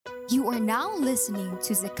You are now listening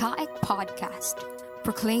to Zakaic Podcast,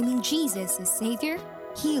 proclaiming Jesus as Savior,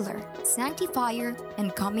 Healer, Sanctifier,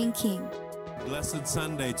 and coming King. Blessed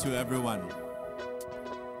Sunday to everyone.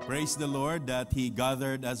 Praise the Lord that He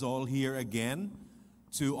gathered us all here again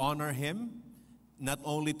to honor Him, not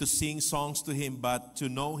only to sing songs to Him, but to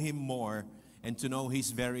know Him more and to know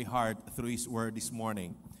His very heart through His Word this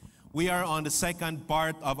morning. We are on the second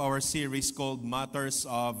part of our series called Matters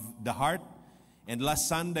of the Heart. And last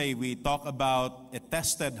Sunday, we talked about a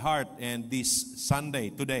tested heart. And this Sunday,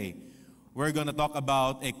 today, we're going to talk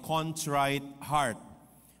about a contrite heart.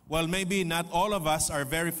 Well, maybe not all of us are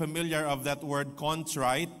very familiar of that word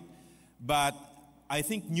contrite, but I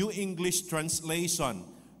think New English Translation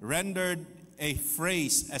rendered a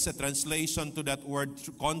phrase as a translation to that word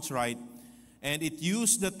contrite, and it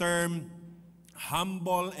used the term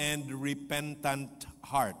humble and repentant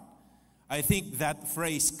heart. I think that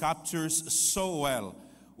phrase captures so well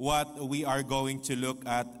what we are going to look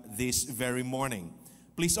at this very morning.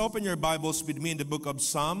 Please open your Bibles with me in the book of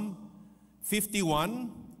Psalm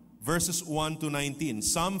 51, verses 1 to 19.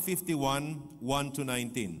 Psalm 51, 1 to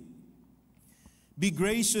 19. Be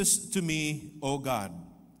gracious to me, O God,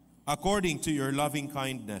 according to your loving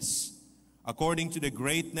kindness, according to the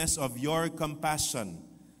greatness of your compassion.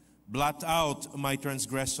 Blot out my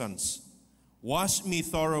transgressions. Wash me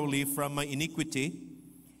thoroughly from my iniquity,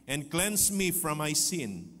 and cleanse me from my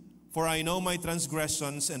sin. For I know my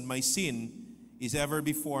transgressions, and my sin is ever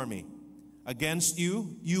before me. Against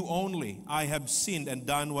you, you only, I have sinned and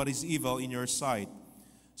done what is evil in your sight,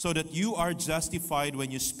 so that you are justified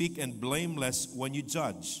when you speak and blameless when you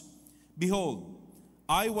judge. Behold,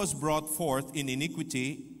 I was brought forth in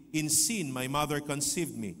iniquity, in sin my mother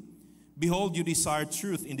conceived me. Behold, you desire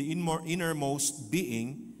truth in the innermost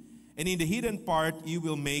being, and in the hidden part you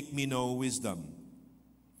will make me know wisdom.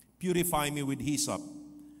 Purify me with hyssop,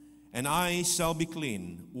 and I shall be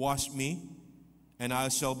clean. Wash me, and I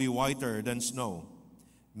shall be whiter than snow.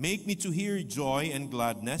 Make me to hear joy and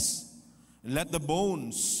gladness, and let the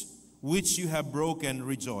bones which you have broken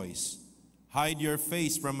rejoice. Hide your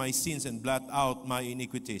face from my sins and blot out my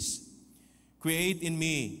iniquities. Create in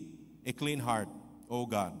me a clean heart, O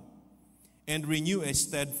God, and renew a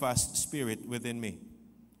steadfast spirit within me.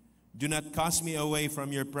 Do not cast me away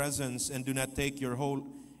from your presence, and do not take your Holy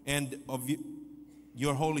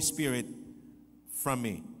Spirit from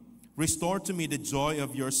me. Restore to me the joy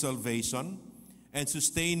of your salvation, and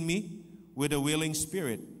sustain me with a willing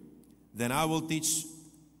spirit. Then I will teach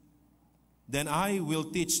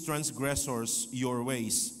transgressors your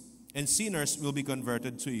ways, and sinners will be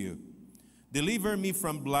converted to you. Deliver me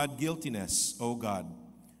from blood guiltiness, O God,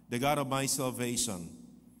 the God of my salvation.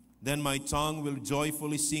 Then my tongue will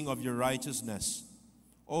joyfully sing of your righteousness.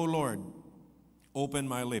 O Lord, open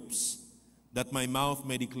my lips, that my mouth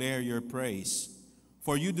may declare your praise.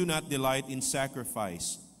 For you do not delight in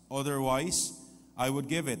sacrifice, otherwise I would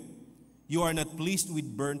give it. You are not pleased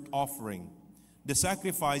with burnt offering. The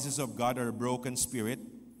sacrifices of God are a broken spirit,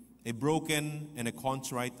 a broken and a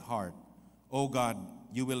contrite heart. O God,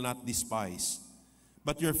 you will not despise.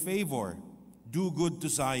 But your favor, do good to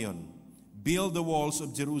Zion. Build the walls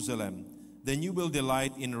of Jerusalem. Then you will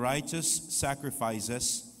delight in righteous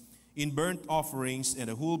sacrifices, in burnt offerings and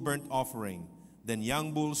a whole burnt offering. Then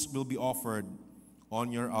young bulls will be offered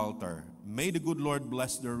on your altar. May the good Lord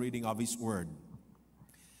bless the reading of His word.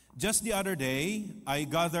 Just the other day, I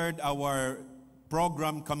gathered our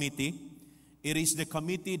program committee. It is the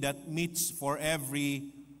committee that meets for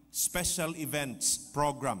every special events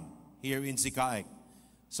program here in Zakaic.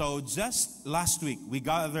 So just last week, we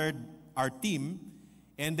gathered our team,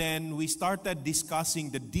 and then we started discussing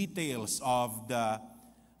the details of the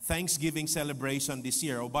Thanksgiving celebration this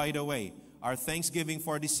year. Oh, by the way, our Thanksgiving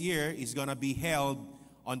for this year is going to be held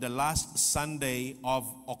on the last Sunday of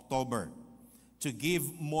October to give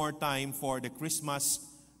more time for the Christmas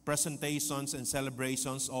presentations and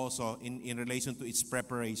celebrations also in relation to its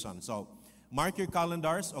preparation. So mark your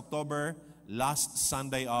calendars, October, last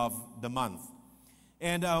Sunday of the month.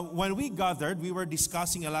 And when we gathered, we were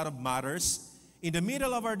discussing a lot of matters. In the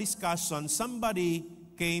middle of our discussion, somebody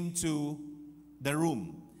came to the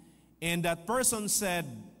room. And that person said,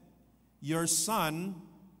 your son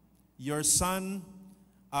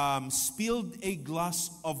spilled a glass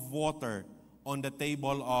of water on the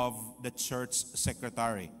table of the church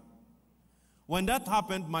secretary. When that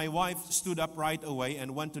happened, my wife stood up right away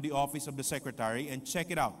and went to the office of the secretary and checked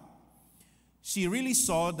it out. She really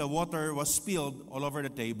saw the water was spilled all over the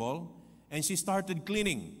table, and she started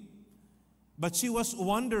cleaning. But she was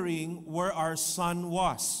wondering where our son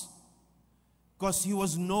was, because he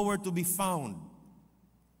was nowhere to be found.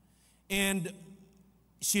 And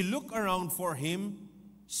she looked around for him.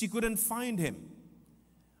 She couldn't find him.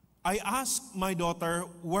 I asked my daughter,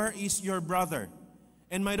 "Where is your brother?"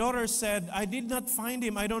 And my daughter said, "I did not find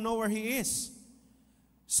him. I don't know where he is."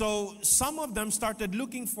 So some of them started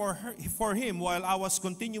looking for him while I was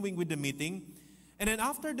continuing with the meeting. And then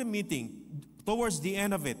after the meeting, towards the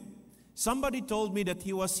end of it, somebody told me that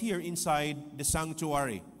he was here inside the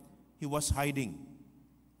sanctuary. He was hiding.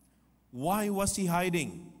 Why was he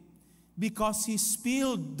hiding? Because he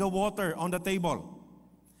spilled the water on the table.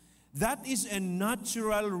 That is a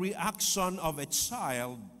natural reaction of a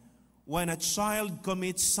child when a child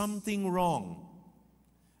commits something wrong.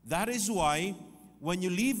 That is why when you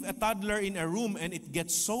leave a toddler in a room and it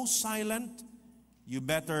gets so silent, you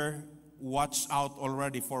better watch out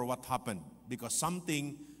already for what happened, because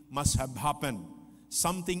something must have happened.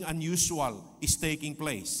 Something unusual is taking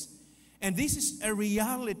place. And this is a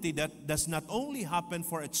reality that does not only happen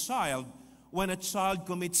for a child when a child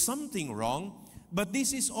commits something wrong, but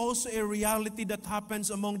this is also a reality that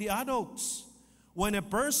happens among the adults. When a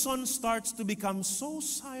person starts to become so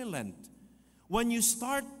silent, when you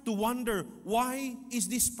start to wonder, why is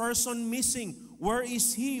this person missing? Where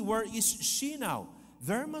is he? Where is she now?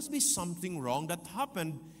 There must be something wrong that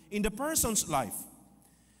happened in the person's life.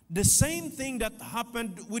 The same thing that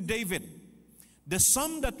happened with David. The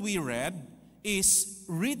psalm that we read is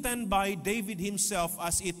written by David himself,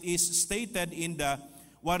 as it is stated in the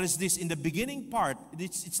in the beginning part.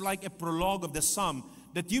 It's like a prologue of the psalm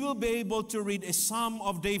that you will be able to read a psalm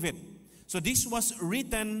of David. So this was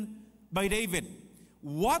written by David.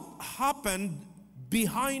 What happened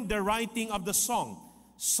behind the writing of the song?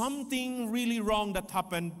 Something really wrong that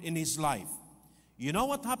happened in his life. You know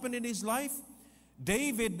what happened in his life?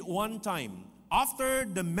 David, one time, after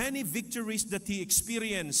the many victories that he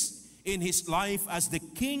experienced in his life as the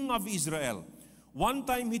king of Israel, one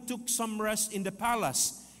time he took some rest in the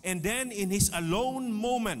palace, and then in his alone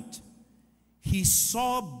moment, he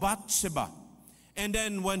saw Bathsheba. And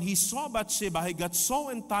then when he saw Bathsheba, he got so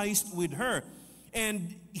enticed with her,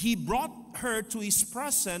 and he brought her to his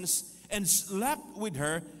presence and slept with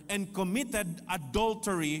her and committed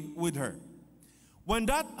adultery with her. When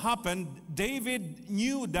that happened, David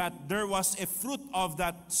knew that there was a fruit of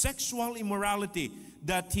that sexual immorality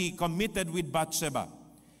that he committed with Bathsheba.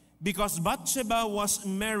 Because Bathsheba was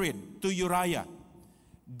married to Uriah,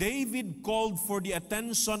 David called for the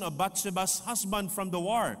attention of Bathsheba's husband from the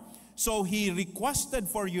war. So he requested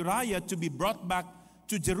for Uriah to be brought back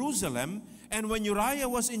to Jerusalem. And when Uriah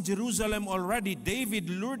was in Jerusalem already,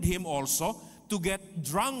 David lured him also to get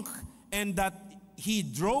drunk, and that he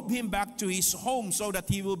drove him back to his home so that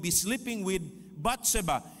he will be sleeping with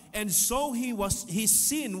Bathsheba. And so his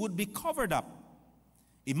sin would be covered up.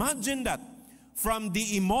 Imagine that. From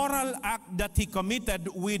the immoral act that he committed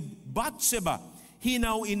with Bathsheba, he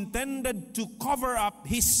now intended to cover up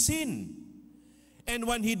his sin. And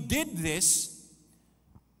when he did this,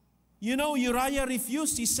 Uriah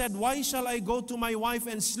refused. He said, "Why shall I go to my wife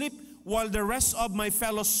and sleep while the rest of my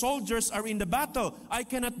fellow soldiers are in the battle? I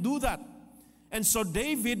cannot do that." And so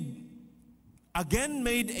David again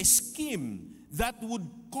made a scheme that would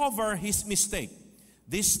cover his mistake.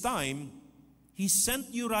 This time, he sent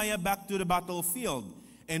Uriah back to the battlefield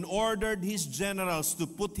and ordered his generals to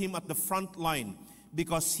put him at the front line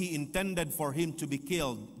because he intended for him to be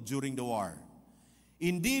killed during the war.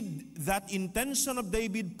 Indeed, that intention of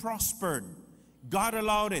David prospered. God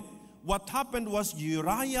allowed it. What happened was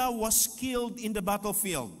Uriah was killed in the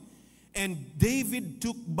battlefield, and David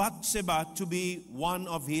took Bathsheba to be one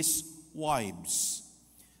of his wives.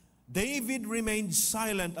 David remained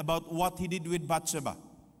silent about what he did with Bathsheba.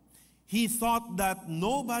 He thought that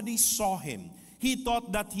nobody saw him. He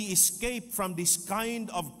thought that he escaped from this kind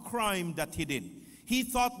of crime that he did. He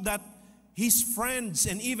thought that his friends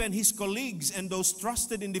and even his colleagues and those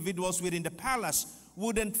trusted individuals within the palace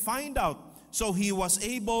wouldn't find out. So he was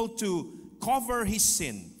able to cover his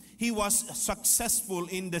sin. He was successful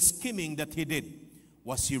in the scheming that he did.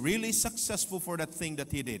 Was he really successful for that thing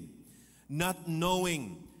that he did? Not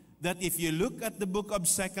knowing that if you look at the book of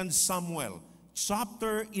 2 Samuel,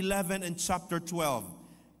 chapter 11 and chapter 12,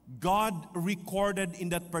 God recorded in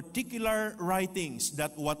that particular writings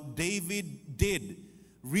that what David did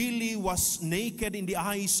really was naked in the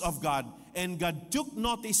eyes of God, and God took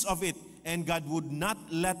notice of it, and God would not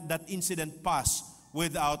let that incident pass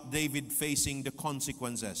without David facing the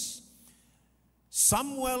consequences.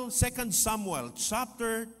 2 Samuel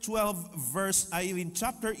chapter 12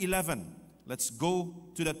 chapter 11. Let's go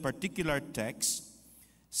to that particular text.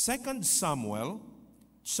 2 Samuel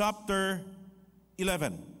chapter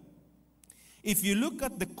 11. If you look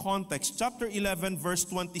at the context, chapter 11 verse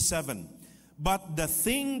 27, But the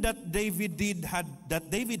thing that David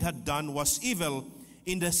had done was evil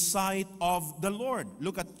in the sight of the Lord.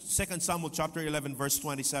 Look at 2 Samuel chapter 11 verse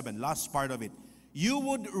 27, last part of it. You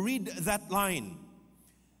would read that line.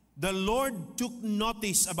 The Lord took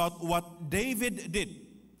notice about what David did.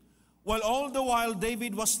 Well, all the while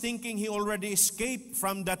David was thinking he already escaped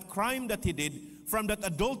from that crime that he did, from that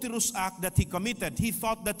adulterous act that he committed. He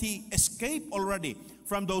thought that he escaped already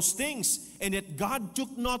from those things, and yet God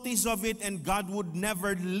took notice of it, and God would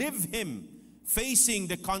never leave him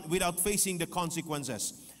without facing the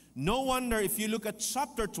consequences. No wonder if you look at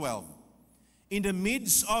chapter 12, in the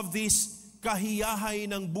midst of this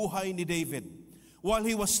kahiyahay ng buhay ni David, while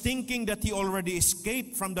he was thinking that he already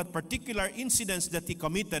escaped from that particular incident that he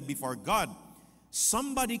committed before God,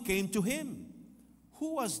 somebody came to him.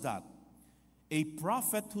 Who was that? A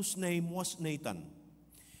prophet whose name was Nathan.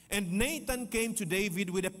 And Nathan came to David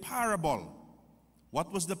with a parable.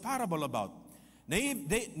 What was the parable about?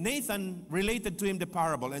 Nathan related to him the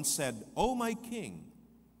parable and said, "Oh, my king,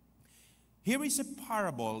 here is a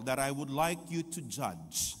parable that I would like you to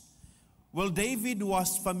judge." Well, David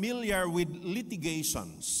was familiar with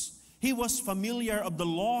litigations. He was familiar of the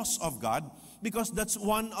laws of God because that's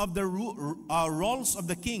one of the roles of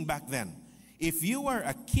the king back then. If you are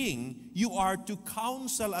a king, you are to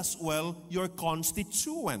counsel as well your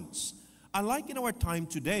constituents. Unlike in our time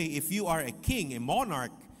today, if you are a king, a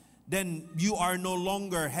monarch, then you are no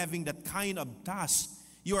longer having that kind of task.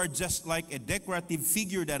 You are just like a decorative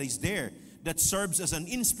figure that is there that serves as an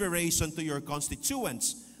inspiration to your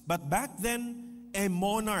constituents. But back then, a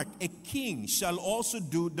monarch, a king, shall also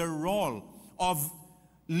do the role of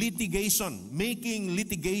litigation, making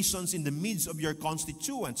litigations in the midst of your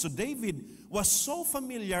constituents. So David was so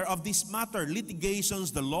familiar of this matter,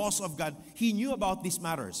 litigations, the laws of God. He knew about these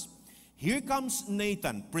matters. Here comes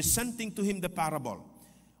Nathan presenting to him the parable.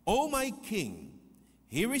 "Oh, my king,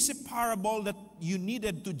 here is a parable that you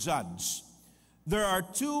needed to judge. There are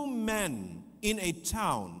two men in a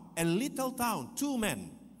town, a little town, two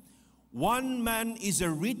men. One man is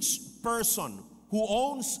a rich person who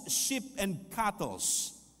owns sheep and cattle.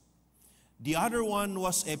 The other one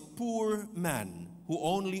was a poor man who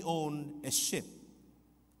only owned a sheep.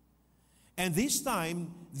 And this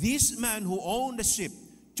time, this man who owned the sheep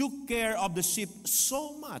took care of the sheep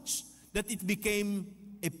so much that it became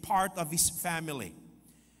a part of his family.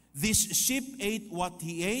 This sheep ate what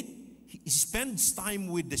he ate. He spends time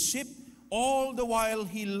with the sheep. All the while,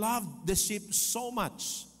 he loved the sheep so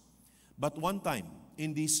much. But one time,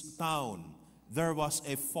 in this town, there was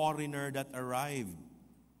a foreigner that arrived.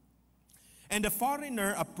 And the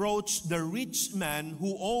foreigner approached the rich man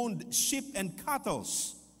who owned sheep and cattle.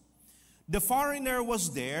 The foreigner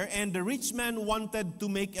was there, and the rich man wanted to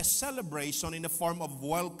make a celebration in the form of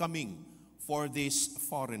welcoming for this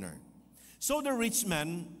foreigner. So the rich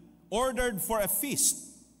man ordered for a feast.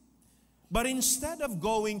 But instead of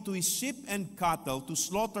going to his sheep and cattle to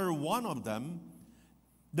slaughter one of them,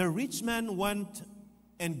 the rich man went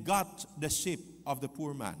and got the sheep of the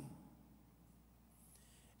poor man.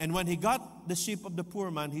 And when he got the sheep of the poor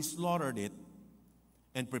man, he slaughtered it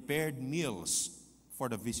and prepared meals for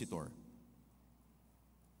the visitor.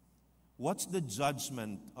 What's the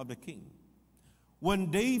judgment of the king? When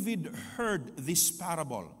David heard this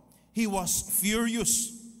parable, he was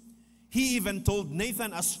furious. He even told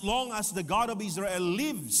Nathan, "As long as the God of Israel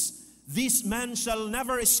lives, this man shall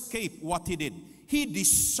never escape what he did. He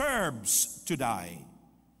deserves to die."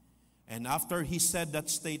 And after he said that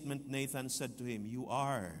statement, Nathan said to him, "You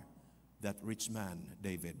are that rich man,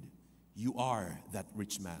 David. You are that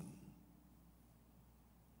rich man."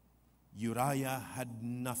 Uriah had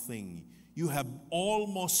nothing. You have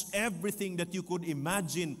almost everything that you could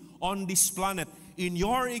imagine on this planet. In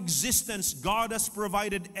your existence, God has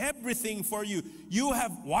provided everything for you. You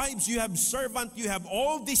have wives, you have servants, you have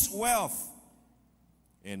all this wealth.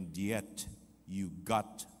 And yet, you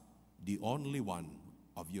got the only one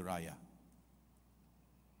of Uriah.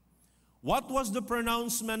 What was the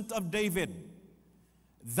pronouncement of David?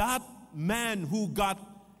 That man who got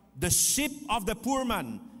the sheep of the poor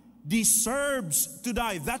man deserves to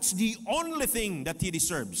die. That's the only thing that he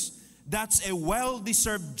deserves. That's a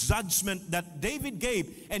well-deserved judgment that David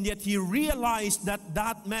gave. And yet he realized that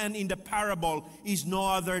that man in the parable is no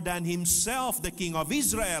other than himself, the king of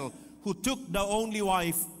Israel, who took the only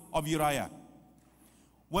wife of Uriah.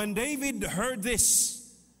 When David heard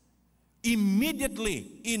this,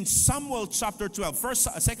 immediately in Samuel chapter 12,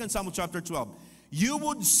 2 Samuel chapter 12, you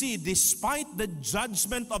would see, despite the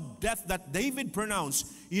judgment of death that David pronounced,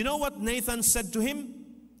 you know what Nathan said to him?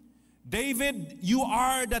 David, you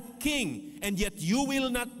are the king, and yet you will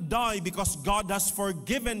not die because God has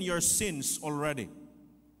forgiven your sins already.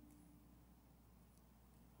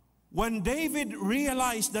 When David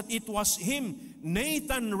realized that it was him,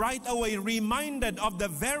 Nathan right away reminded of the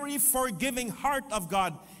very forgiving heart of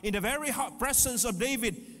God. In the very presence of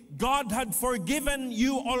David, God had forgiven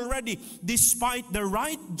you already. Despite the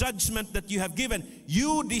right judgment that you have given,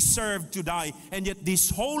 you deserve to die. And yet this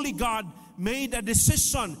holy God made a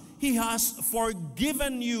decision. He has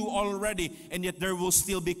forgiven you already. And yet there will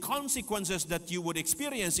still be consequences that you would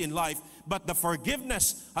experience in life. But the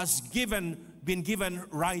forgiveness has been given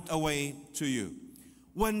right away to you.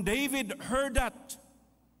 When David heard that,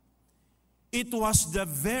 it was the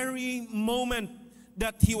very moment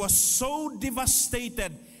that he was so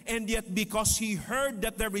devastated, and yet because he heard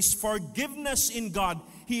that there is forgiveness in God,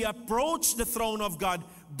 he approached the throne of God,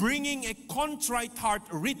 bringing a contrite heart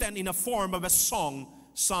written in a form of a song,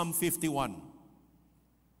 Psalm 51.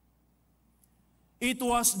 It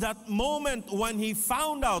was that moment when he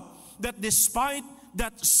found out that despite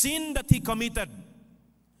that sin that he committed,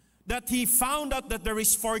 that he found out that there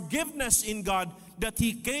is forgiveness in God, that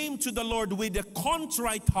he came to the Lord with a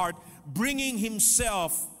contrite heart, bringing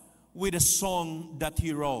himself with a song that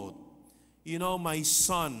he wrote. You know, my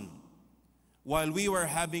son, while we were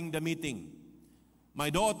having the meeting, my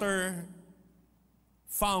daughter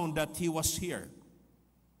found that he was here,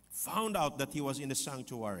 found out that he was in the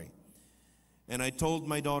sanctuary. And I told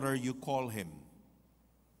my daughter, you call him.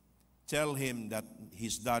 Tell him that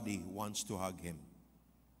his daddy wants to hug him.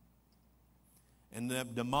 And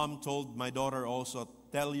the mom told my daughter also,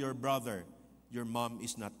 tell your brother, your mom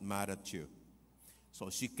is not mad at you. So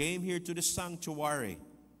she came here to the sanctuary,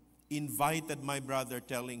 invited my brother,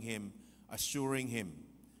 telling him, assuring him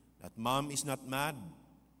that mom is not mad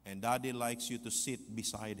and daddy likes you to sit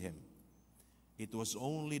beside him. It was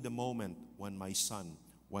only the moment when my son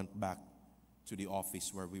went back to the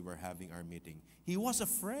office where we were having our meeting. He was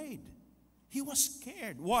afraid. He was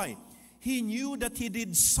scared. Why? He knew that he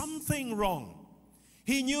did something wrong.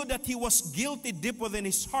 He knew that he was guilty deep within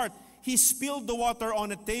his heart. He spilled the water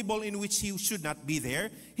on a table in which he should not be there.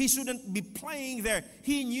 He shouldn't be playing there.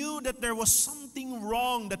 He knew that there was something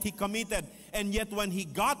wrong that he committed. And yet when he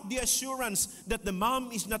got the assurance that the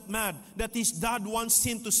mom is not mad, that his dad wants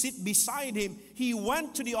him to sit beside him, he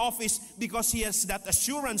went to the office because he has that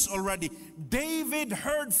assurance already. David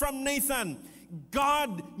heard from Nathan,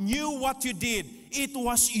 God knew what you did. It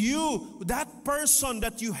was you, that person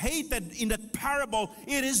that you hated in that parable.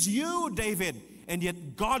 It is you, David. And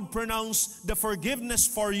yet God pronounced the forgiveness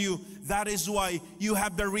for you. That is why you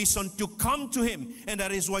have the reason to come to him. And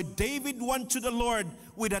that is why David went to the Lord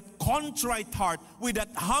with that contrite heart, with that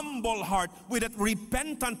humble heart, with that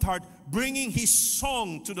repentant heart, bringing his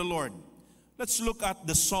song to the Lord. Let's look at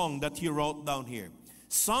the song that he wrote down here.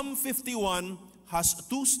 Psalm 51 has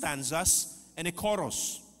 2 stanzas and a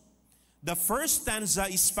chorus. The first stanza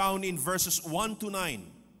is found in verses 1 to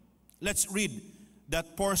 9. Let's read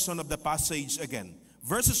that portion of the passage again.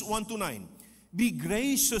 Verses 1 to 9. Be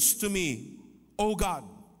gracious to me, O God.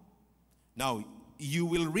 Now, we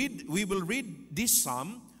will read this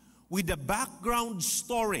psalm with the background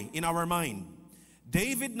story in our mind.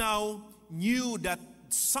 David now knew that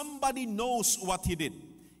somebody knows what he did.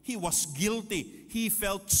 He was guilty. He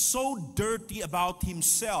felt so dirty about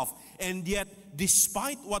himself. And yet,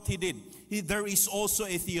 despite what he did, there is also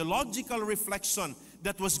a theological reflection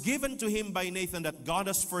that was given to him by Nathan that God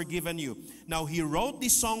has forgiven you. Now, he wrote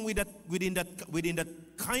this song within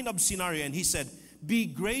that kind of scenario, and he said, be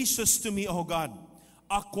gracious to me, O God,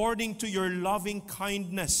 according to your loving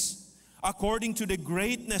kindness, according to the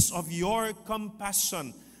greatness of your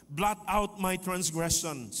compassion, blot out my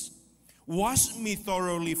transgressions. Wash me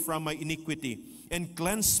thoroughly from my iniquity and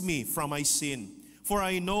cleanse me from my sin. For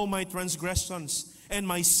I know my transgressions, and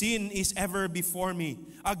my sin is ever before me.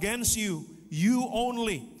 Against you, you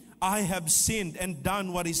only, I have sinned and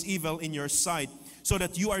done what is evil in your sight, so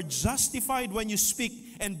that you are justified when you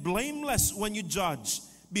speak and blameless when you judge.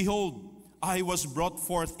 Behold, I was brought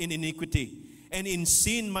forth in iniquity, and in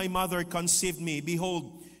sin my mother conceived me.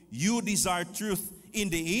 Behold, you desire truth in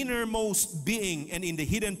the innermost being, and in the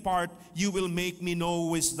hidden part you will make me know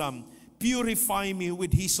wisdom. Purify me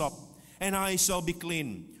with hyssop, and I shall be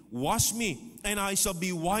clean. Wash me, and I shall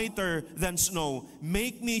be whiter than snow.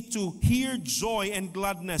 Make me to hear joy and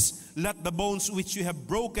gladness. Let the bones which you have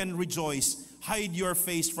broken rejoice. Hide your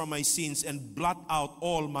face from my sins and blot out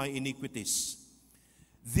all my iniquities.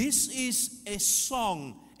 This is a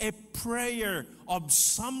song, a prayer of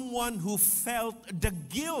someone who felt the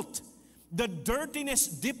guilt, the dirtiness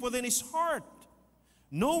deep within his heart.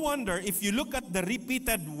 No wonder, if you look at the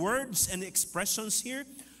repeated words and expressions here,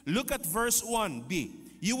 look at verse 1b.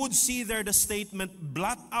 You would see there the statement,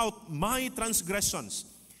 blot out my transgressions.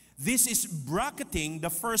 This is bracketing the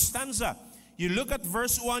first stanza. You look at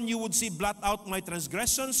verse 1, you would see blot out my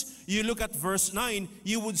transgressions. You look at verse 9,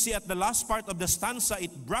 you would see at the last part of the stanza,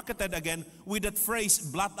 it bracketed again with that phrase,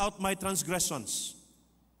 blot out my transgressions.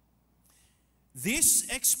 This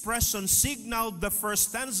expression signaled the first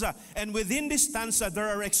stanza. And within this stanza, there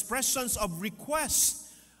are expressions of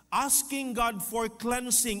request, asking God for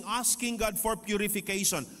cleansing, asking God for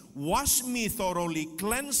purification. Wash me thoroughly,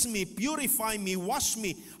 cleanse me, purify me, wash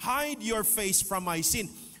me, hide your face from my sin.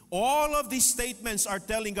 All of these statements are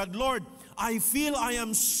telling God, Lord, I feel I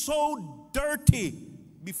am so dirty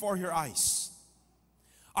before your eyes.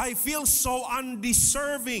 I feel so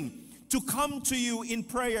undeserving to come to you in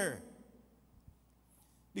prayer.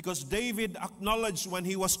 Because David acknowledged when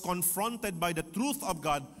he was confronted by the truth of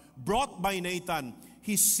God brought by Nathan,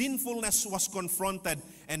 his sinfulness was confronted.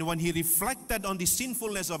 And when he reflected on the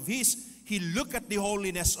sinfulness of his, he looked at the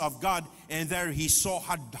holiness of God, and there he saw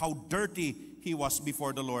how dirty he was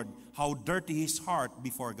before the Lord, how dirty his heart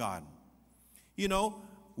before God. You know,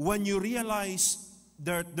 when you realize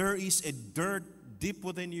that there is a dirt deep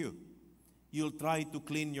within you, you'll try to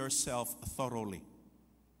clean yourself thoroughly.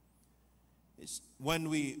 When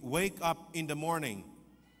we wake up in the morning,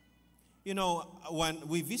 you know, when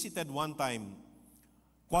we visited one time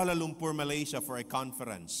Kuala Lumpur, Malaysia for a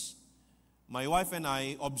conference, my wife and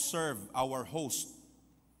I observed our host.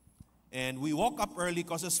 And we woke up early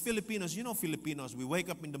because as Filipinos, you know Filipinos, we wake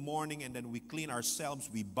up in the morning and then we clean ourselves,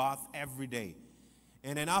 we bath every day.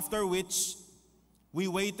 And then after which, we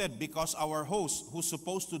waited because our host, who's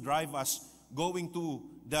supposed to drive us going to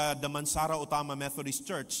the Mansara Utama Methodist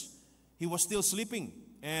Church, he was still sleeping.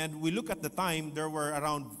 And we look at the time, there were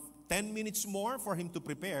around 10 minutes more for him to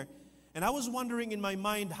prepare. And I was wondering in my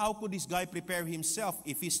mind, how could this guy prepare himself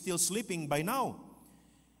if he's still sleeping by now?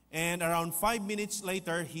 And around 5 minutes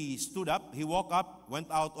later, he stood up, he woke up,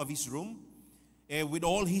 went out of his room, with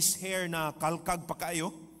all his hair na kalkag pa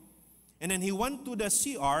kayo. And then he went to the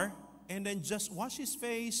CR, and then just washed his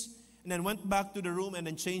face, and then went back to the room, and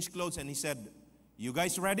then changed clothes, and he said, "You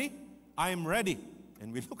guys ready? I am ready."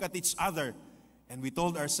 And we look at each other, and we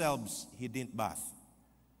told ourselves, he didn't bath.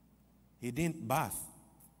 He didn't bath.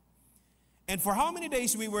 And for how many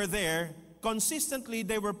days we were there, consistently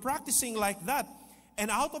they were practicing like that. And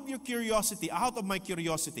out of my curiosity,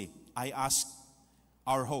 I asked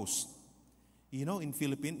our host, you know, in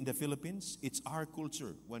the Philippines, it's our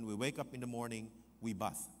culture. When we wake up in the morning, we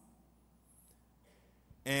bath.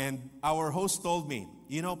 And our host told me,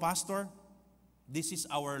 you know, Pastor, this is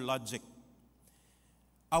our logic.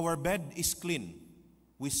 Our bed is clean.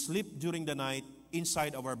 We sleep during the night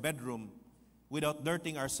inside our bedroom without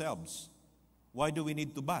dirtying ourselves. Why do we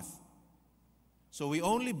need to bath? So we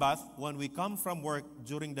only bath when we come from work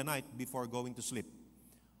during the night before going to sleep.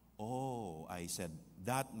 Oh, I said,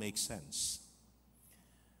 that makes sense.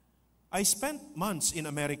 I spent months in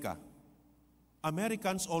America.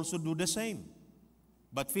 Americans also do the same.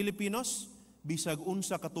 But Filipinos, bisag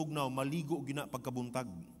unsa katugnaw, maligo gina pagkabuntag.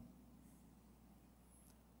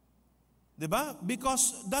 Diba?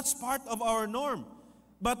 Because that's part of our norm.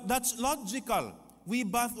 But that's logical. We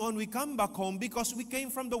bath when we come back home because we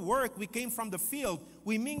came from the work, we came from the field,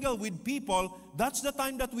 we mingle with people. That's the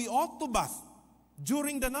time that we ought to bath,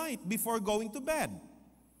 during the night before going to bed.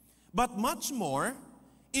 But much more,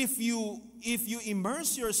 if you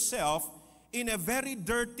immerse yourself in a very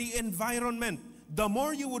dirty environment, the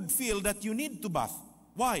more you would feel that you need to bath.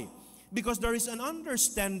 Why? Because there is an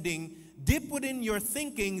understanding deep within your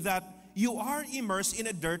thinking that you are immersed in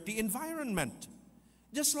a dirty environment.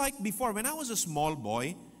 Just like before, when I was a small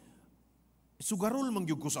boy, sugarol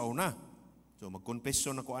mangyug ko sa una. So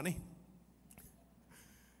mag-confession ako ani.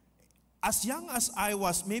 As young as I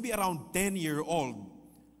was, maybe around 10-year-old,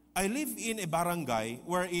 I lived in a barangay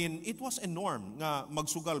wherein it was a norm nga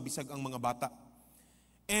magsugal bisag ang mga bata.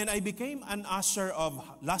 And I became an usher of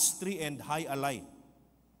Lastri and High Alay.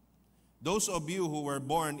 Those of you who were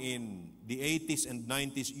born in the 80s and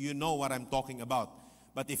 90s, you know what I'm talking about.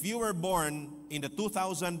 But if you were born in the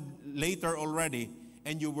 2000 later already,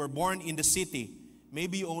 and you were born in the city,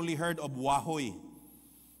 maybe you only heard of Wahoy.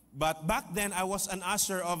 But back then, I was an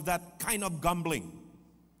usher of that kind of gambling.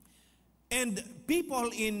 And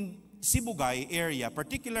people in Sibugay area,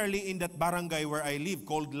 particularly in that barangay where I live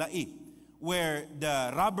called Lai, where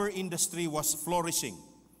the rubber industry was flourishing,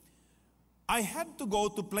 I had to go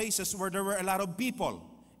to places where there were a lot of people.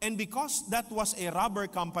 And because that was a rubber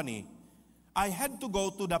company, I had to go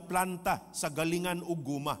to the planta sa Galingan ug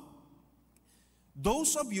Guma.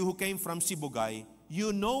 Those of you who came from Sibugay,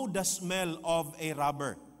 you know the smell of a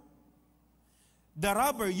rubber. The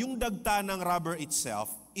rubber, yung dagta ng rubber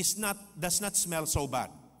itself, does not smell so bad.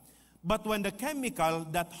 But when the chemical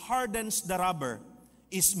that hardens the rubber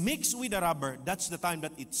is mixed with the rubber, that's the time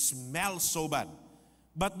that it smells so bad.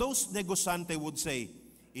 But those negosante would say,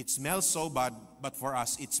 it smells so bad, but for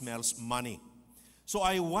us, it smells money. So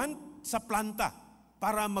I went sa planta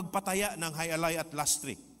para magpataya ng hayalay at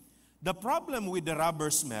lastri. The problem with the rubber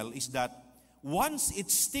smell is that once it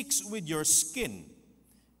sticks with your skin,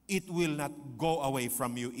 it will not go away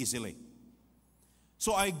from you easily.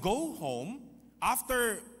 So I go home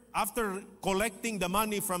after collecting the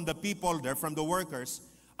money from the people there, from the workers.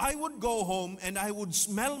 I would go home and I would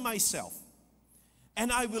smell myself.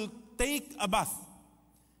 And I will take a bath.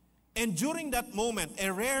 And during that moment,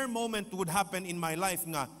 a rare moment would happen in my life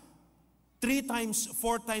nga, 3 times,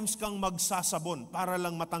 4 times kang magsasabon para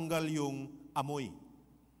lang matanggal yung amoy.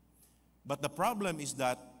 But the problem is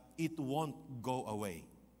that it won't go away.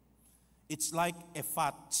 It's like a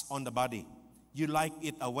fat on the body. You like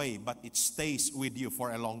it away, but it stays with you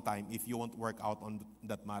for a long time if you won't work out on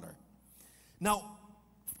that matter. Now,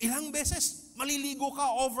 ilang beses maliligo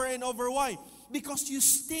ka over and over. Why? Because you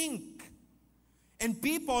stink. And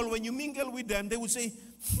people, when you mingle with them, they would say,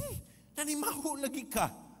 nanimaho lagi ka.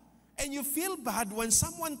 And you feel bad when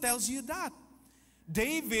someone tells you that.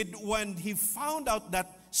 David, when he found out that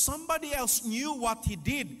somebody else knew what he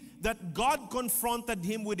did, that God confronted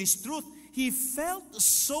him with his truth, he felt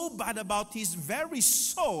so bad about his very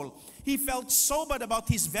soul. He felt so bad about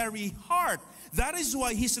his very heart. That is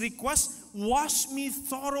why his request, wash me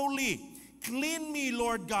thoroughly. Clean me,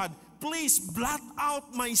 Lord God. Please blot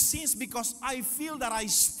out my sins because I feel that I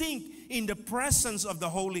stink in the presence of the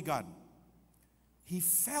Holy God. He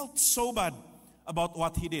felt so bad about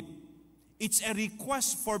what he did. It's a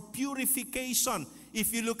request for purification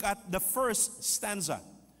if you look at the first stanza.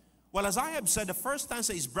 Well, as I have said, the first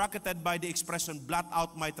stanza is bracketed by the expression, blot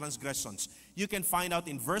out my transgressions. You can find out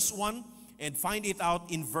in verse 1 and find it out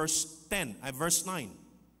in verse 9.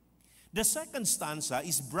 The second stanza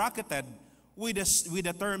is bracketed with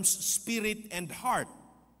the terms spirit and heart.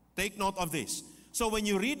 Take note of this. So when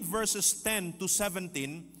you read verses 10 to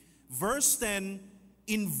 17, verse 10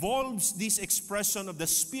 involves this expression of the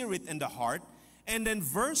spirit and the heart. And then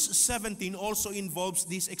verse 17 also involves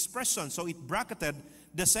this expression. So it bracketed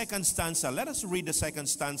the second stanza. Let us read the second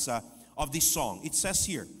stanza of this song. It says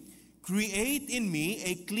here, create in me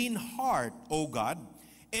a clean heart, O God,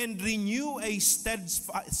 and renew a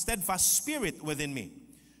steadfast spirit within me.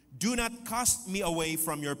 Do not cast me away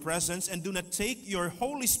from your presence, and do not take your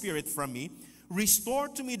Holy Spirit from me. Restore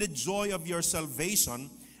to me the joy of your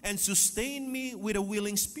salvation, and sustain me with a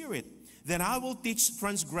willing spirit. Then I will teach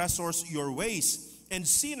transgressors your ways, and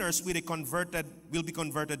sinners will be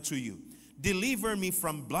converted to you. Deliver me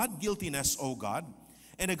from blood guiltiness, O God,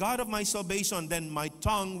 and the God of my salvation. Then my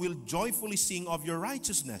tongue will joyfully sing of your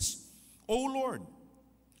righteousness. O Lord,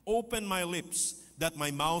 open my lips, that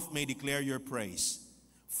my mouth may declare your praise.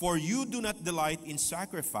 For you do not delight in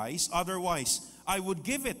sacrifice, otherwise I would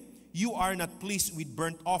give it. You are not pleased with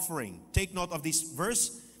burnt offering. Take note of this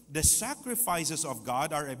verse. The sacrifices of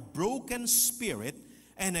God are a broken spirit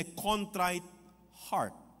and a contrite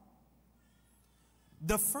heart.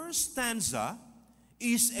 The first stanza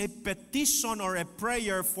is a petition or a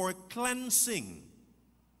prayer for cleansing.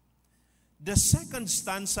 The second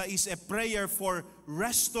stanza is a prayer for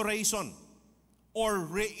restoration or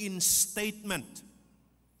reinstatement.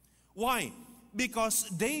 Why? Because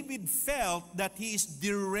David felt that he is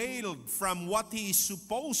derailed from what he is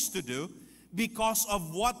supposed to do because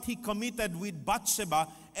of what he committed with Bathsheba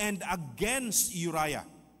and against Uriah.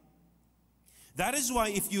 That is why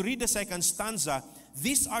if you read the second stanza,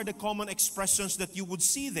 these are the common expressions that you would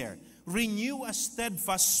see there. Renew a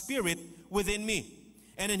steadfast spirit within me.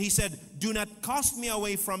 And then he said, do not cast me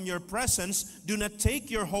away from your presence. Do not take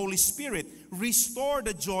your Holy Spirit. Restore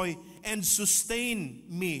the joy and sustain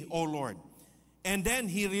me, O Lord. And then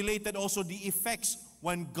he related also the effects.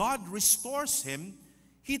 When God restores him,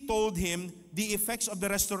 he told him the effects of the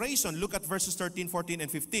restoration. Look at verses 13, 14,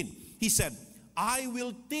 and 15. He said, I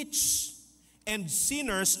will teach, and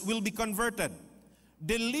sinners will be converted.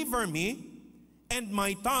 Deliver me, and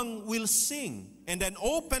my tongue will sing. And then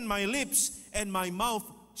open my lips, and my mouth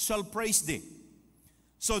shall praise thee.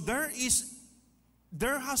 So there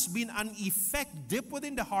has been an effect deep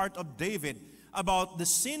within the heart of David about the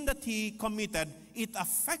sin that he committed. It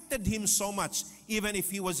affected him so much, even if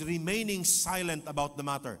he was remaining silent about the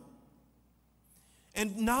matter.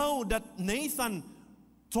 And now that Nathan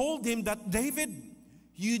told him that, David,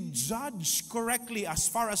 You judge correctly as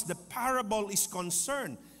far as the parable is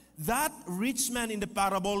concerned. That rich man in the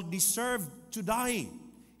parable deserved to die.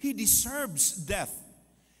 He deserves death.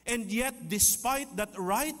 And yet, despite that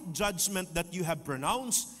right judgment that you have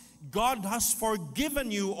pronounced, God has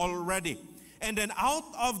forgiven you already. And then out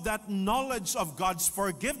of that knowledge of God's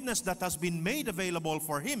forgiveness that has been made available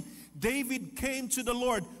for him, David came to the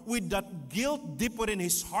Lord with that guilt deep within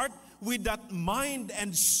his heart, with that mind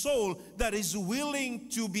and soul that is willing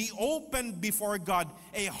to be opened before God,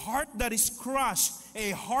 a heart that is crushed,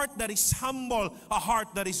 a heart that is humble, a heart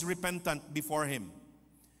that is repentant before him.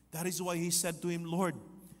 That is why he said to him, Lord,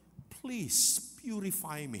 please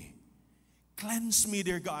purify me. Cleanse me,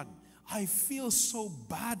 dear God. I feel so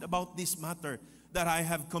bad about this matter that I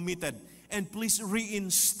have committed. And please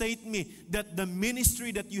reinstate me that the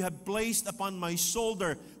ministry that you have placed upon my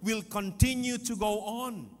shoulder will continue to go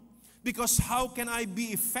on. Because how can I be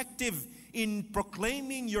effective in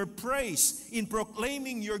proclaiming your praise, in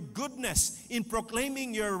proclaiming your goodness, in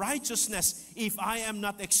proclaiming your righteousness, if I am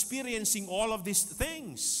not experiencing all of these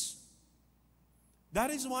things? That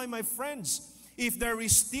is why, my friends, if there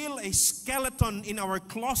is still a skeleton in our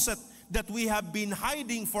closet that we have been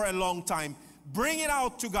hiding for a long time, bring it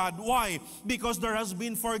out to God. Why? Because there has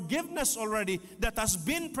been forgiveness already that has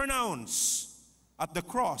been pronounced at the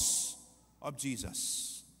cross of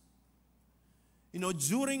Jesus. You know,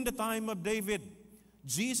 during the time of David,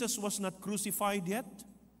 Jesus was not crucified yet.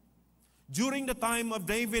 During the time of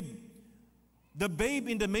David, the babe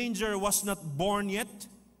in the manger was not born yet.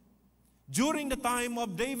 During the time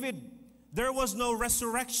of David, there was no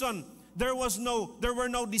resurrection. There were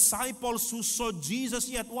no disciples who saw Jesus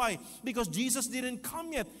yet. Why? Because Jesus didn't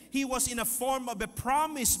come yet. He was in a form of a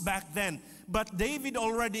promise back then. But David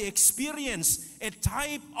already experienced a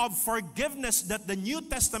type of forgiveness that the New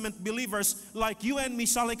Testament believers like you and me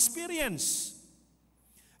shall experience.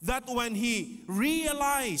 That when he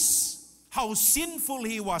realized how sinful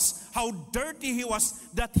he was, how dirty he was,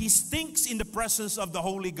 that he stinks in the presence of the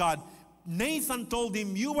Holy God, Nathan told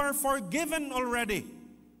him, you are forgiven already.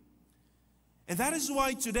 And that is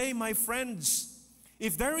why today, my friends,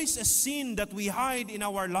 if there is a sin that we hide in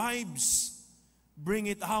our lives, bring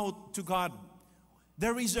it out to God.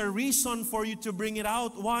 There is a reason for you to bring it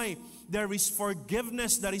out. Why? There is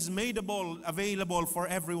forgiveness that is made available for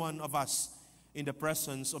every one of us in the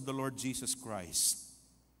presence of the Lord Jesus Christ.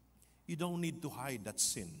 You don't need to hide that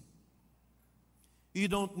sin. You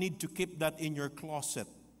don't need to keep that in your closet.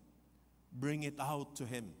 Bring it out to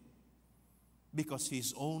Him. Because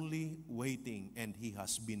He's only waiting, and He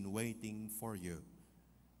has been waiting for you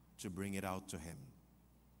to bring it out to Him.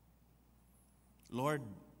 Lord,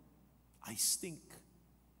 I stink.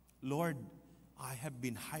 Lord, I have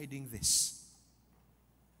been hiding this.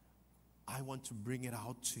 I want to bring it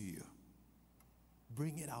out to you.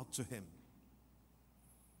 Bring it out to Him.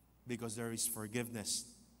 Because there is forgiveness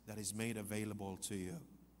that is made available to you.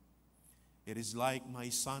 It is like my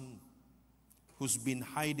son who's been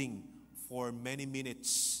hiding for many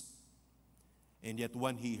minutes. And yet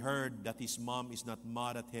when he heard that his mom is not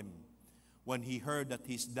mad at him, when he heard that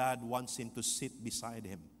his dad wants him to sit beside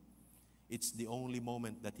him, it's the only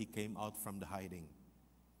moment that he came out from the hiding.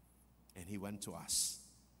 And he went to us.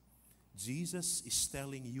 Jesus is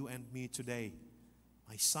telling you and me today,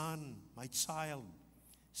 my son, my child,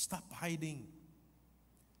 stop hiding.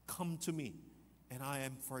 Come to me, and I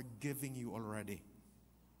am forgiving you already.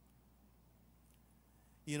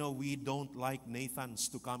 You know, we don't like Nathans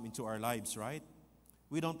to come into our lives, right?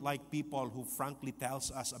 We don't like people who frankly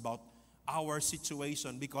tells us about our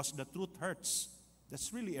situation because the truth hurts.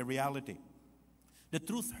 That's really a reality. The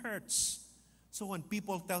truth hurts. So when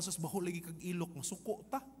people tells us, bahuligi kag ilok, masuko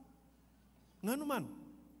ta. Nga naman,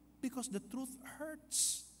 because the truth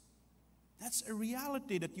hurts. That's a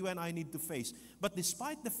reality that you and I need to face. But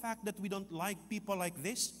despite the fact that we don't like people like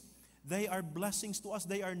this, they are blessings to us.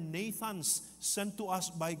 They are Nathans sent to us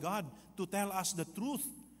by God to tell us the truth,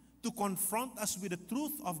 to confront us with the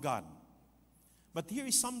truth of God. But here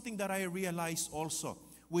is something that I realize also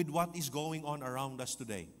with what is going on around us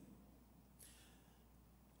today.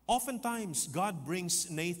 Oftentimes, God brings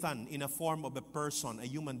Nathan in a form of a person, a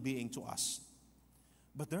human being to us.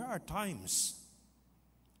 But there are times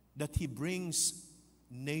that He brings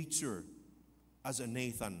nature as a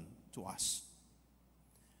Nathan to us.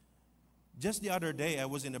 Just the other day, I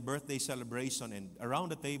was in a birthday celebration, and around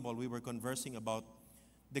the table, we were conversing about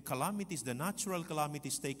the calamities, the natural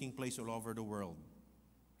calamities taking place all over the world.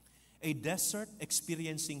 A desert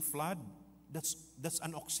experiencing flood, that's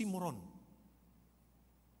an oxymoron.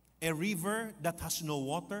 A river that has no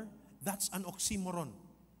water, that's an oxymoron.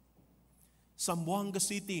 Zamboanga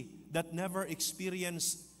City that never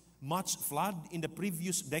experienced much flood in the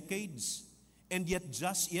previous decades. And yet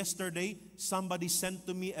just yesterday, somebody sent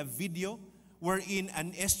to me a video wherein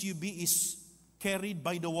an SUV is carried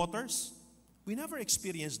by the waters. We never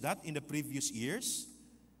experienced that in the previous years.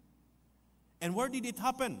 And where did it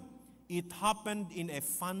happen? It happened in a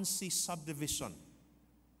fancy subdivision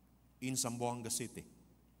in Zamboanga City.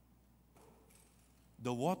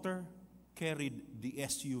 The water carried the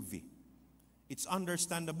SUV. It's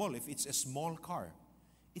understandable if it's a small car.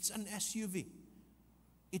 It's an SUV.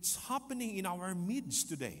 It's happening in our midst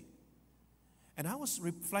today. And I was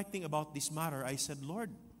reflecting about this matter. I said, Lord,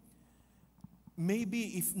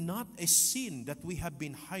 maybe if not a sin that we have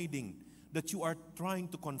been hiding, that you are trying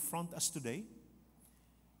to confront us today,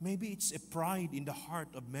 maybe it's a pride in the heart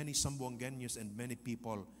of many Zamboangueños and many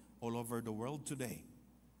people all over the world today.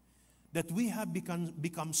 That we have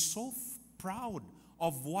become so proud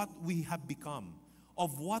of what we have become,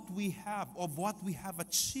 of what we have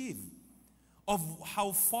achieved, of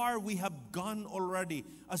how far we have gone already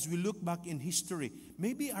as we look back in history.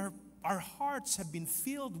 Maybe our hearts have been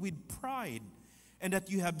filled with pride, and that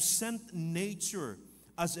you have sent nature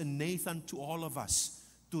as a Nathan to all of us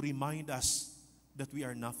to remind us that we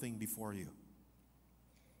are nothing before you.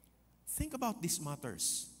 Think about these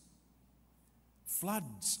matters.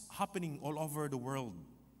 Floods happening all over the world.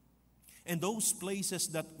 And those places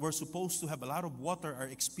that were supposed to have a lot of water are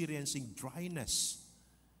experiencing dryness.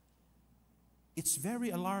 It's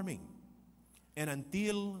very alarming. And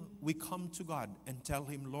until we come to God and tell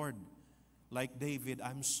Him, Lord, like David,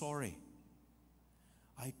 I'm sorry.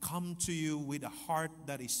 I come to you with a heart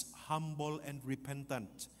that is humble and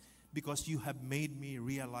repentant, because you have made me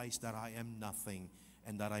realize that I am nothing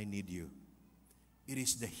and that I need you. It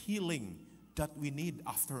is the healing that we need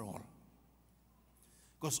after all.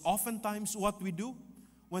 Because oftentimes what we do,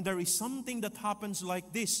 when there is something that happens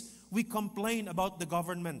like this, we complain about the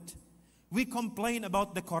government. We complain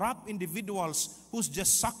about the corrupt individuals who's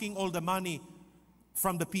just sucking all the money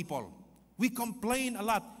from the people. We complain a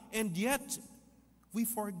lot, and yet we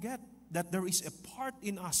forget that there is a part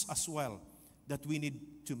in us as well that we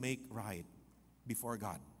need to make right before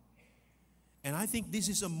God. And I think this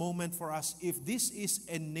is a moment for us. If this is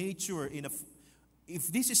a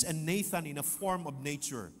Nathan in a form of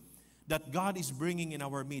nature that God is bringing in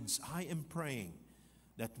our midst, I am praying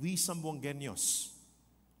that we Zamboangueños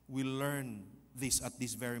will learn this at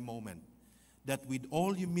this very moment. That with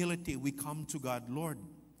all humility we come to God, Lord,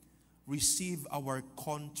 receive our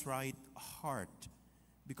contrite heart,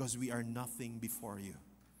 because we are nothing before you.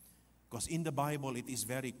 Because in the Bible it is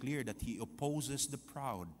very clear that He opposes the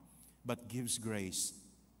proud but gives grace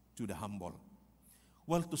to the humble.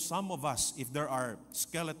 Well, to some of us, if there are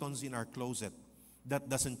skeletons in our closet, that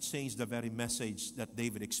doesn't change the very message that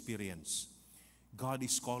David experienced. God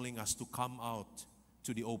is calling us to come out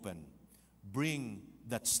to the open. Bring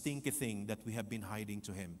that stinky thing that we have been hiding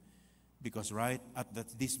to Him. Because right at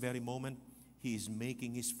this very moment, He is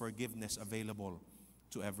making His forgiveness available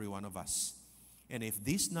to every one of us. And if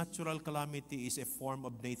this natural calamity is a form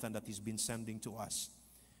of Nathan that He's been sending to us,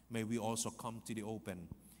 may we also come to the open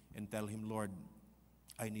and tell Him, Lord,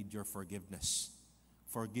 I need your forgiveness.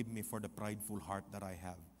 Forgive me for the prideful heart that I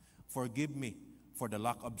have. Forgive me for the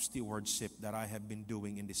lack of stewardship that I have been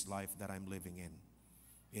doing in this life that I'm living in.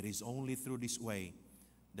 It is only through this way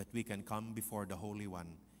that we can come before the Holy One,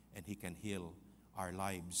 and He can heal our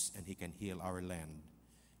lives and He can heal our land.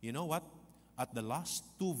 You know what? At the last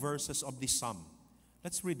two verses of this psalm,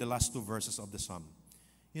 let's read the last two verses of the psalm.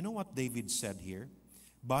 You know what David said here?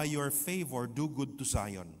 By your favor, do good to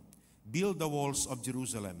Zion. Build the walls of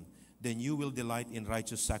Jerusalem. Then you will delight in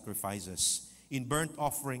righteous sacrifices, in burnt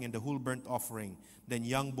offering and the whole burnt offering. Then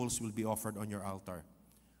young bulls will be offered on your altar.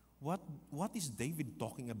 What is David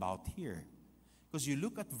talking about here? Because you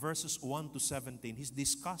look at verses 1 to 17, he's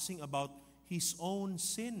discussing about his own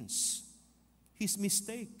sins, his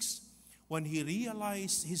mistakes. When he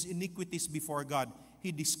realized his iniquities before God,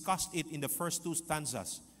 he discussed it in the first two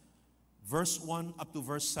stanzas, verse 1 up to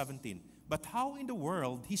verse 17. But how in the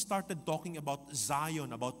world he started talking about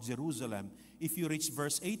Zion, about Jerusalem, if you reach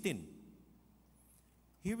verse 18?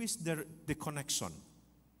 Here is the connection.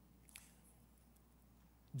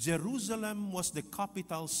 Jerusalem was the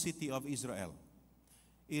capital city of Israel.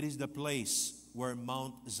 It is the place where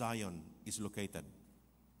Mount Zion is located.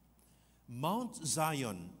 Mount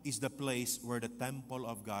Zion is the place where the temple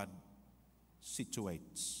of God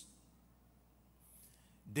situates.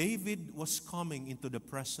 David was coming into the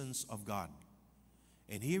presence of God.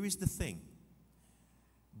 And here is the thing.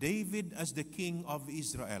 David, as the king of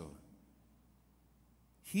Israel,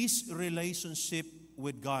 his relationship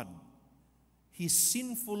with God his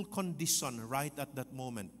sinful condition right at that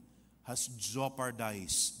moment has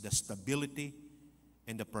jeopardized the stability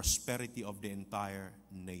and the prosperity of the entire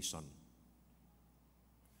nation.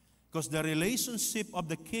 Because the relationship of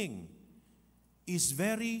the king is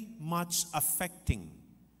very much affecting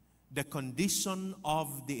the condition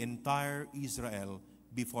of the entire Israel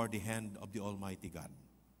before the hand of the Almighty God.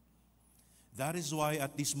 That is why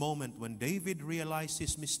at this moment when David realized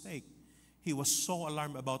his mistake, he was so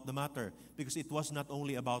alarmed about the matter, because it was not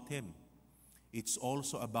only about him, it's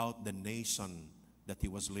also about the nation that he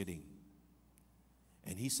was leading.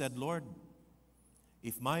 And he said, Lord,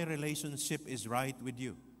 if my relationship is right with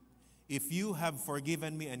you, if you have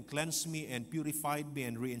forgiven me and cleansed me and purified me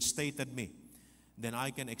and reinstated me, then I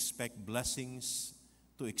can expect blessings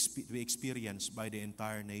to be experienced by the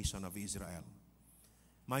entire nation of Israel.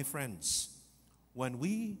 My friends,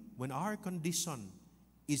 when our condition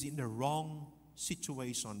is in the wrong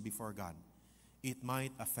situation before God, it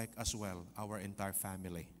might affect as well our entire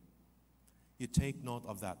family. You take note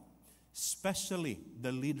of that, especially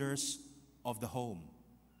the leaders of the home.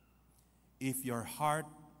 If your heart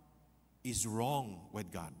is wrong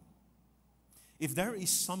with God, if there is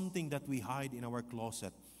something that we hide in our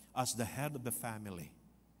closet as the head of the family,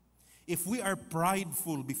 if we are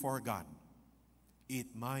prideful before God, it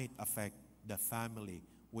might affect the family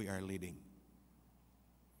we are leading.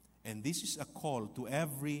 And this is a call to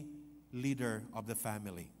every leader of the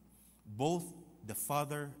family, both the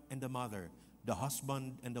father and the mother, the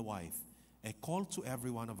husband and the wife, a call to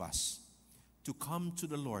every one of us to come to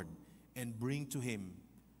the Lord and bring to Him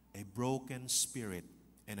a broken spirit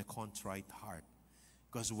and a contrite heart.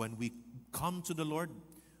 Because when we come to the Lord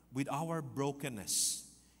with our brokenness,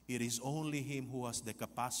 it is only Him who has the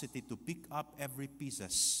capacity to pick up every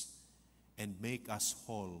pieces and make us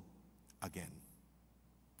whole again.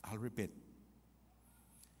 I'll repeat.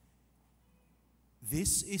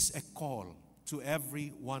 This is a call to every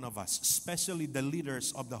one of us, especially the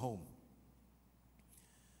leaders of the home,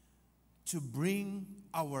 to bring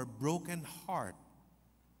our broken heart,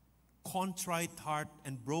 contrite heart,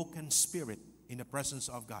 and broken spirit in the presence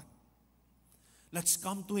of God. Let's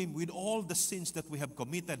come to Him with all the sins that we have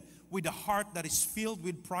committed, with a heart that is filled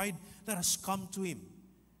with pride. Let us come to Him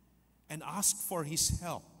and ask for His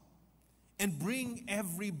help, and bring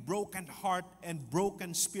every broken heart and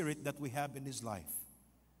broken spirit that we have in this life.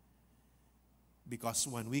 Because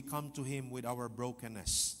when we come to Him with our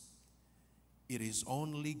brokenness, it is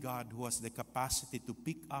only God who has the capacity to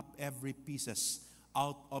pick up every pieces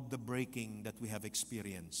out of the breaking that we have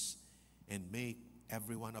experienced and make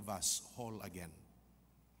every one of us whole again.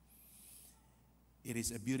 It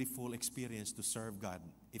is a beautiful experience to serve God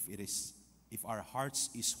if our hearts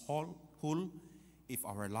is whole, if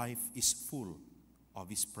our life is full of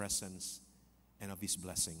His presence and of His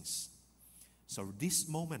blessings. So this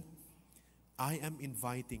moment, I am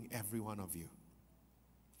inviting every one of you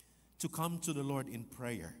to come to the Lord in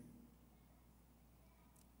prayer.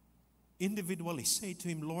 Individually, say to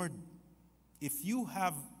Him, Lord, if you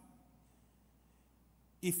have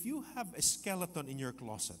a skeleton in your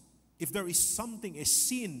closet, if there is something, a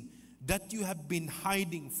sin that you have been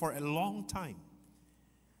hiding for a long time,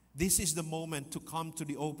 this is the moment to come to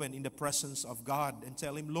the open in the presence of God and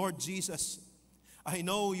tell Him, Lord Jesus, I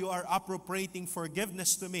know you are appropriating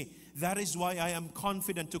forgiveness to me. That is why I am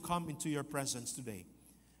confident to come into your presence today.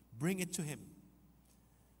 Bring it to Him.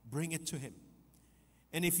 Bring it to Him.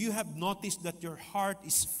 And if you have noticed that your heart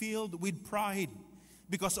is filled with pride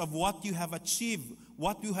because of what you have achieved,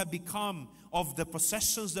 what you have become, of the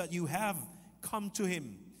possessions that you have, come to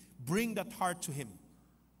Him. Bring that heart to Him.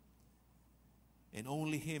 And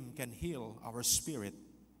only Him can heal our spirit.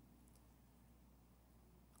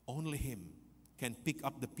 Only Him can pick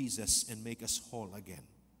up the pieces and make us whole again.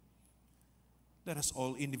 Let us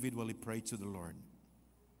all individually pray to the Lord.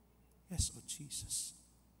 Yes, oh Jesus.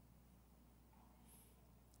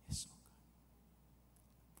 Yes, oh God.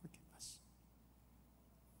 Forgive us.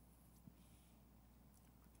 Forgive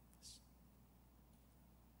us.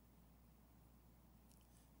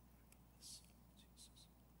 Forgive us, Jesus.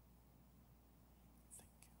 Thank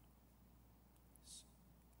you. Yes.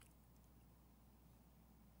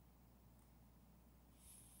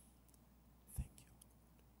 Thank you.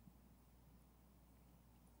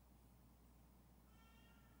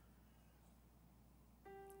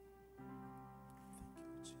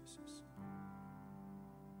 Thank you, Jesus.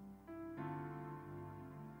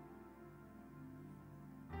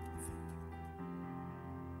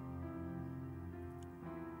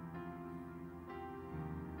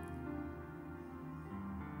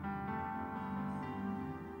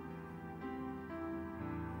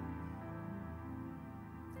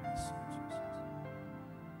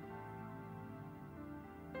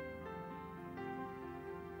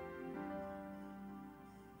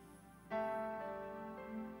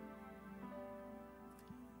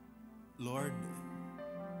 Lord,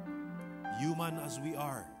 human as we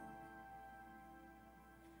are,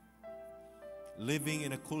 living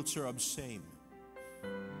in a culture of shame,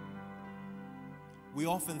 we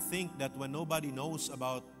often think that when nobody knows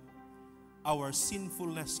about our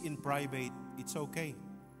sinfulness in private, it's okay.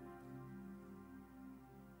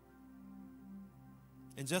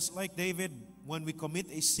 And just like David, when we commit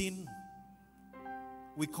a sin,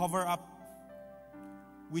 we cover up,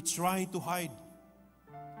 we try to hide,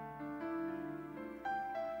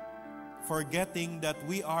 forgetting that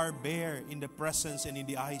we are bare in the presence and in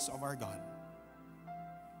the eyes of our God.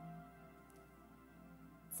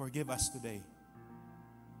 Forgive us today.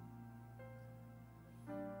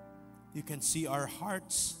 You can see our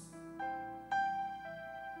hearts.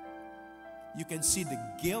 You can see the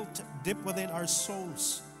guilt deep within our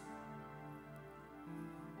souls.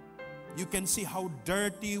 You can see how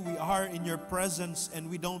dirty we are in your presence, and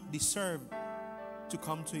we don't deserve to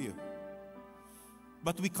come to you.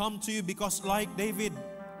 But we come to you because, like David,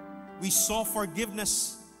 we saw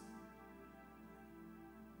forgiveness.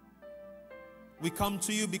 We come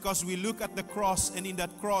to you because we look at the cross, and in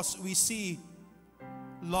that cross we see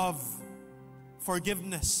love,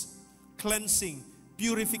 forgiveness, cleansing,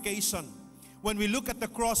 purification. When we look at the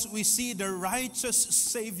cross, we see the righteous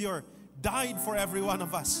Savior died for every one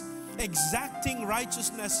of us, exacting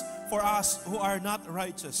righteousness for us who are not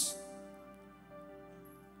righteous.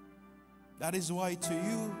 That is why to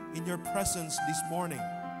you, in your presence this morning,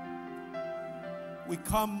 we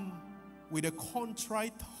come with a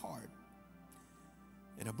contrite heart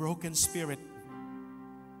and a broken spirit.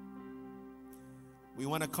 We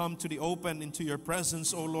want to come to the open into your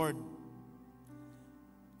presence, O Lord.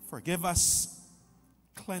 Forgive us,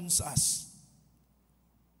 cleanse us,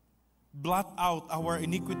 blot out our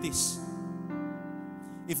iniquities.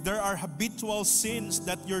 If there are habitual sins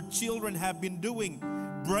that your children have been doing,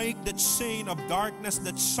 break the chain of darkness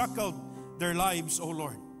that shackled their lives, O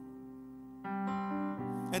Lord.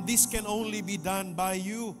 And this can only be done by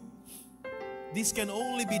you. This can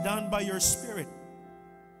only be done by your Spirit.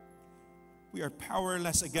 We are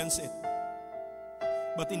powerless against it.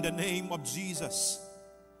 But in the name of Jesus,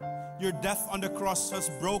 your death on the cross has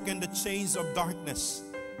broken the chains of darkness.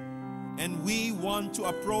 And we want to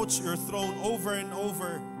approach your throne over and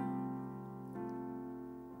over,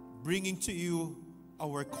 bringing to you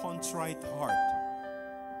our contrite heart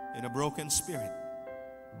and a broken spirit.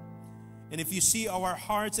 And if you see our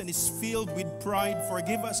hearts and it's filled with pride,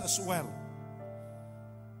 forgive us as well.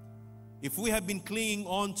 If we have been clinging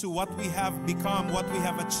on to what we have become, what we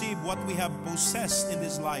have achieved, what we have possessed in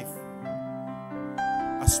this life,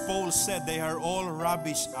 as Paul said, they are all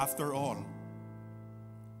rubbish after all.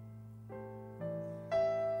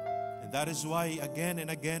 And that is why again and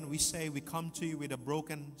again we say we come to you with a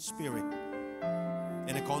broken spirit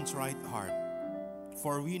and a contrite heart.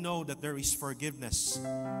 For we know that there is forgiveness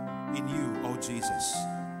in you, O Jesus.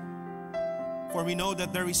 For we know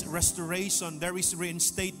that there is restoration, there is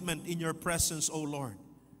reinstatement in your presence, O Lord.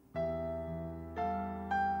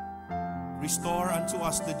 Restore unto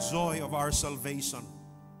us the joy of our salvation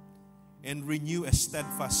and renew a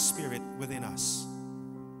steadfast spirit within us.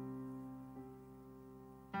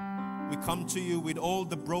 We come to you with all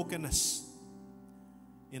the brokenness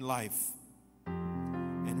in life,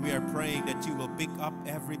 and we are praying that you will pick up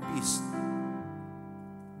every piece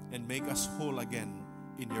and make us whole again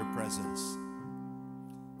in your presence.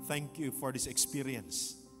 Thank you for this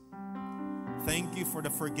experience. Thank you for the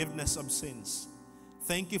forgiveness of sins.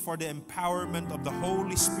 Thank you for the empowerment of the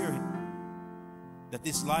Holy Spirit, that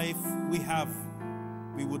this life we have,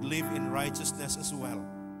 we would live in righteousness as well,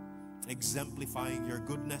 exemplifying your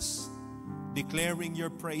goodness, declaring your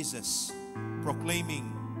praises,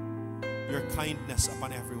 proclaiming your kindness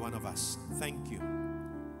upon every one of us. Thank you.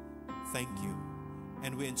 Thank you.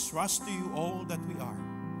 And we entrust to you all that we are.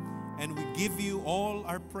 And we give you all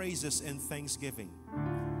our praises and thanksgiving.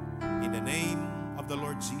 In the name of the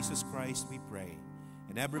Lord Jesus Christ we pray.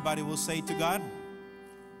 And everybody will say to God,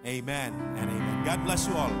 amen and amen. God bless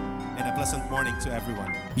you all, and a pleasant morning to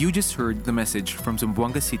everyone. You just heard the message from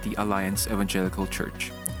Zamboanga City Alliance Evangelical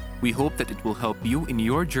Church. We hope that it will help you in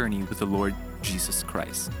your journey with the Lord Jesus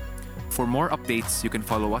Christ. For more updates, you can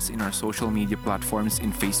follow us in our social media platforms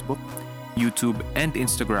in Facebook, YouTube, and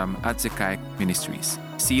Instagram at Zechariah Ministries.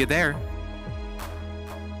 See you there!